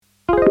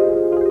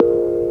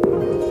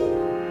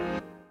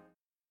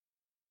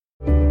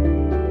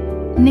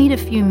Need a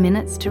few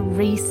minutes to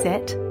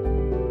reset?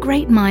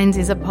 Great Minds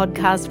is a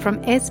podcast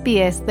from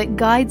SBS that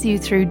guides you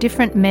through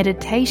different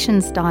meditation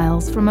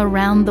styles from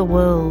around the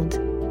world.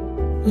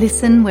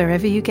 Listen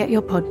wherever you get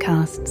your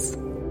podcasts.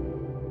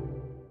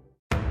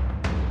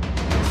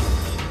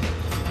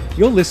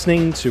 You're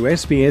listening to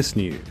SBS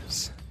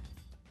News.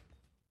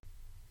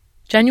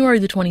 January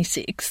the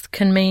 26th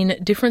can mean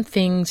different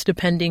things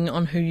depending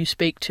on who you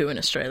speak to in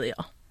Australia.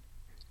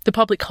 The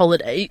public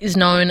holiday is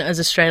known as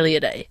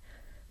Australia Day,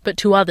 but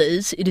to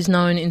others it is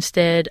known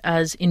instead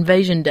as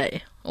Invasion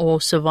Day or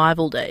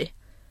Survival Day.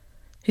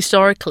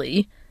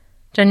 Historically,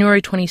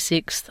 January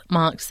 26th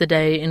marks the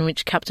day in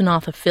which Captain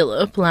Arthur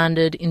Phillip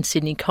landed in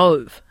Sydney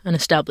Cove and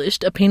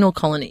established a penal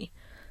colony,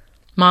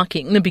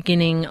 marking the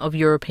beginning of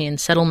European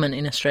settlement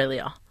in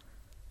Australia.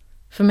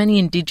 For many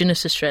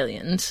Indigenous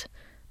Australians,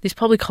 this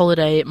public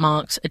holiday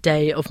marks a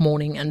day of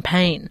mourning and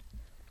pain.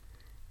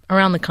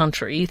 Around the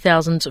country,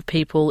 thousands of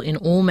people in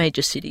all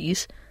major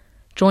cities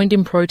joined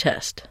in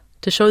protest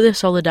to show their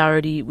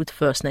solidarity with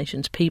First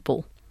Nations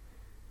people.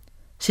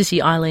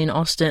 Sissy Eileen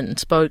Austin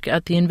spoke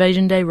at the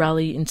Invasion Day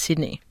rally in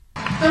Sydney.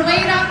 The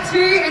lead up to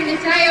and the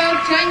day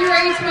of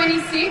January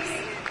 26th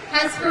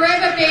has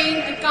forever been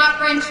a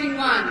gut-wrenching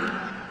one.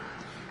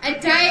 A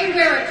day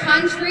where a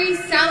country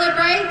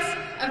celebrates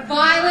a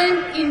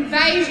violent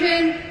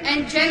invasion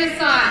and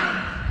genocide.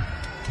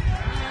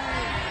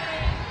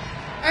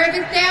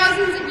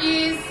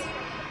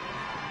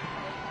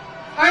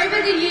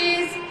 Over the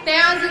years,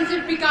 thousands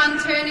have begun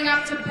turning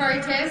up to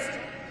protest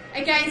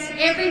against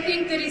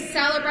everything that is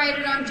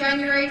celebrated on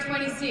January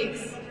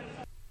 26th.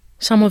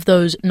 Some of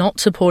those not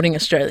supporting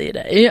Australia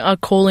Day are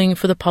calling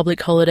for the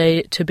public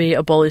holiday to be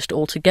abolished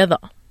altogether,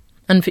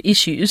 and for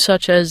issues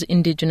such as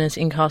Indigenous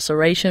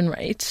incarceration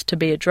rates to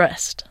be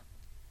addressed.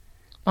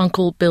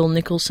 Uncle Bill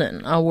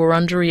Nicholson, a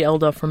Wurundjeri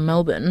elder from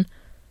Melbourne,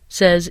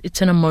 says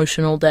it's an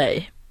emotional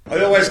day. I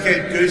always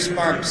get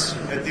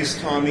goosebumps at this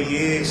time of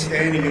year,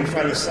 standing in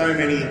front of so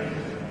many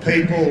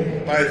people,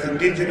 both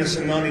Indigenous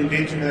and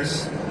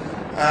non-Indigenous,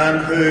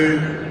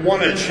 who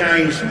want to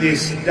change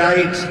this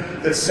date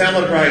that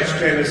celebrates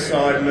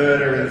genocide,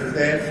 murder and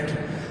theft,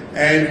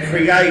 and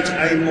create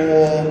a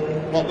more,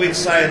 what we'd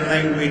say in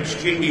language,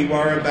 Jindi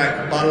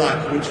Warabak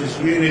Balak, which is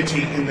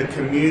unity in the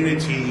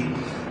community,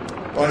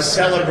 by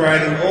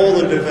celebrating all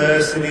the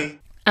diversity.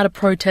 At a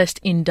protest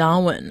in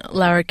Darwin,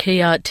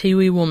 Larrakia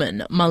Tiwi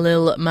woman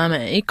Malil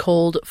Mame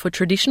called for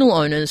traditional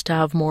owners to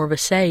have more of a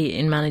say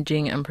in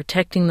managing and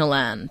protecting the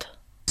land.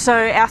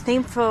 So our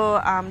theme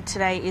for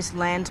today is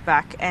Land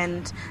Back,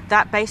 and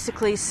that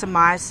basically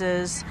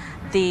surmises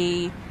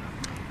the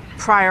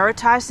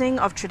prioritising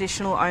of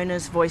traditional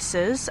owners'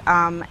 voices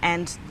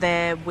and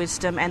their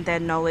wisdom and their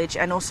knowledge,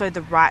 and also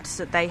the rights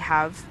that they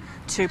have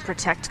to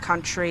protect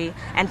country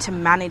and to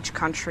manage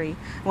country.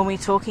 When we're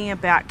talking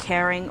about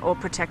caring or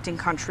protecting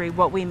country,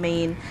 what we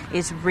mean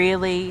is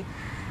really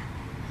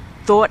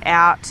thought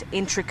out,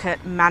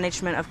 intricate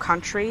management of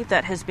country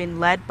that has been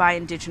led by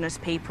Indigenous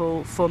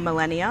people for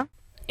millennia.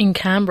 In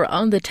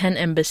Canberra, the Tent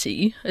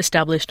Embassy,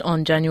 established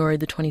on January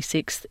the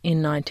 26th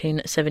in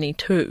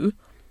 1972,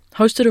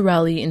 hosted a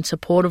rally in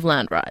support of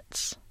land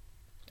rights.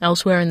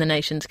 Elsewhere in the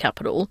nation's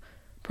capital,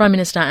 Prime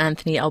Minister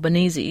Anthony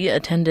Albanese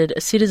attended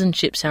a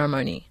citizenship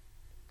ceremony.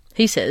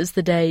 He says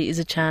the day is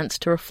a chance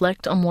to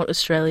reflect on what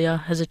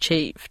Australia has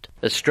achieved.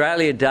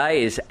 Australia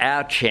Day is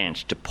our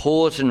chance to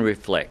pause and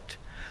reflect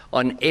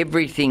on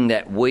everything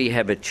that we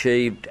have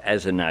achieved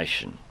as a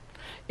nation,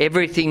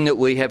 everything that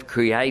we have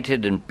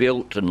created and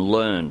built and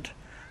learned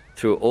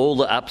through all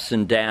the ups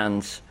and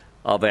downs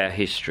of our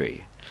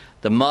history,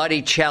 the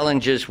mighty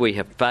challenges we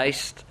have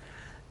faced,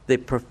 the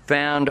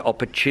profound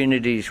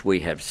opportunities we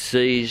have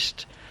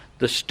seized,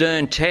 the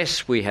stern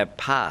tests we have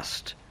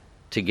passed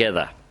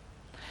together.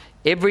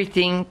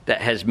 Everything that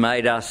has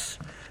made us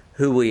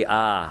who we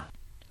are.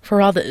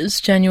 For others,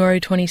 January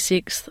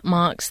 26th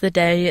marks the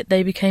day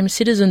they became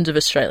citizens of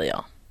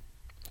Australia.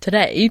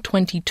 Today,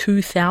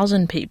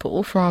 22,000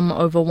 people from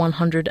over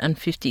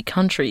 150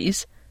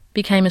 countries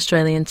became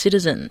Australian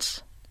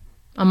citizens.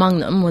 Among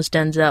them was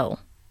Denzel.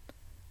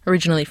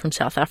 Originally from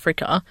South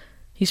Africa,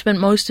 he spent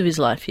most of his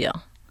life here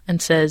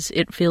and says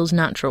it feels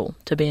natural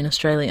to be an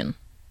Australian.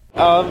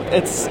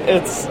 It's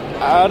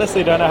I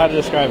honestly don't know how to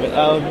describe it.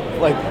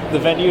 The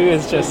venue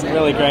is just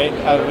really great.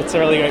 It's a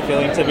really great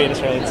feeling to be an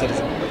Australian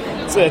citizen.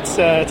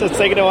 It's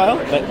taken a while,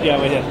 but yeah,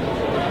 we're here.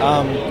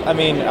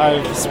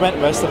 I've spent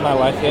most of my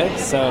life here,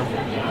 so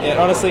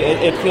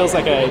it feels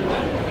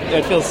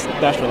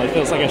natural. It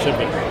feels like I should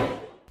be.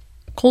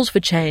 Calls for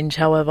change,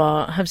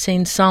 however, have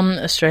seen some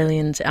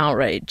Australians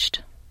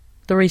outraged.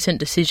 The recent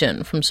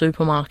decision from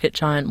supermarket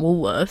giant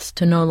Woolworths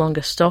to no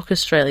longer stock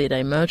Australia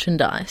Day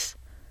merchandise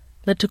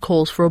led to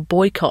calls for a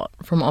boycott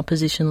from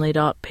opposition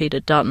leader Peter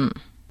Dutton.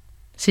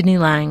 Sydney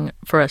Lang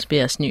for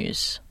SBS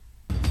News.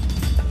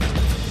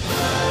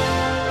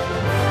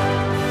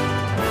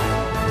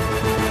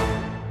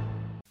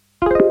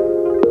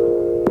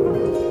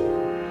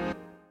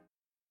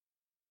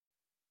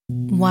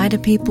 Why do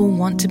people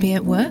want to be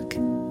at work?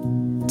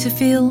 To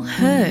feel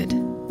heard,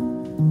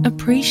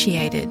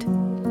 appreciated,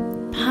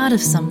 part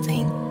of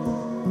something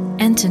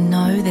and to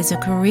know there's a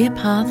career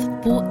path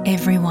for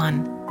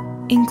everyone.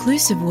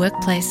 Inclusive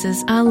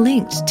workplaces are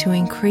linked to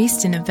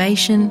increased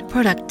innovation,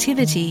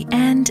 productivity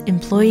and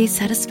employee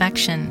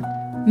satisfaction.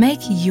 Make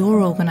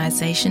your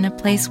organisation a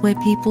place where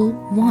people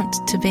want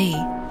to be.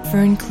 For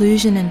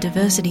inclusion and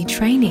diversity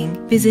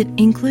training, visit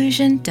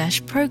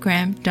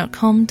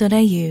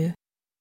inclusion-program.com.au.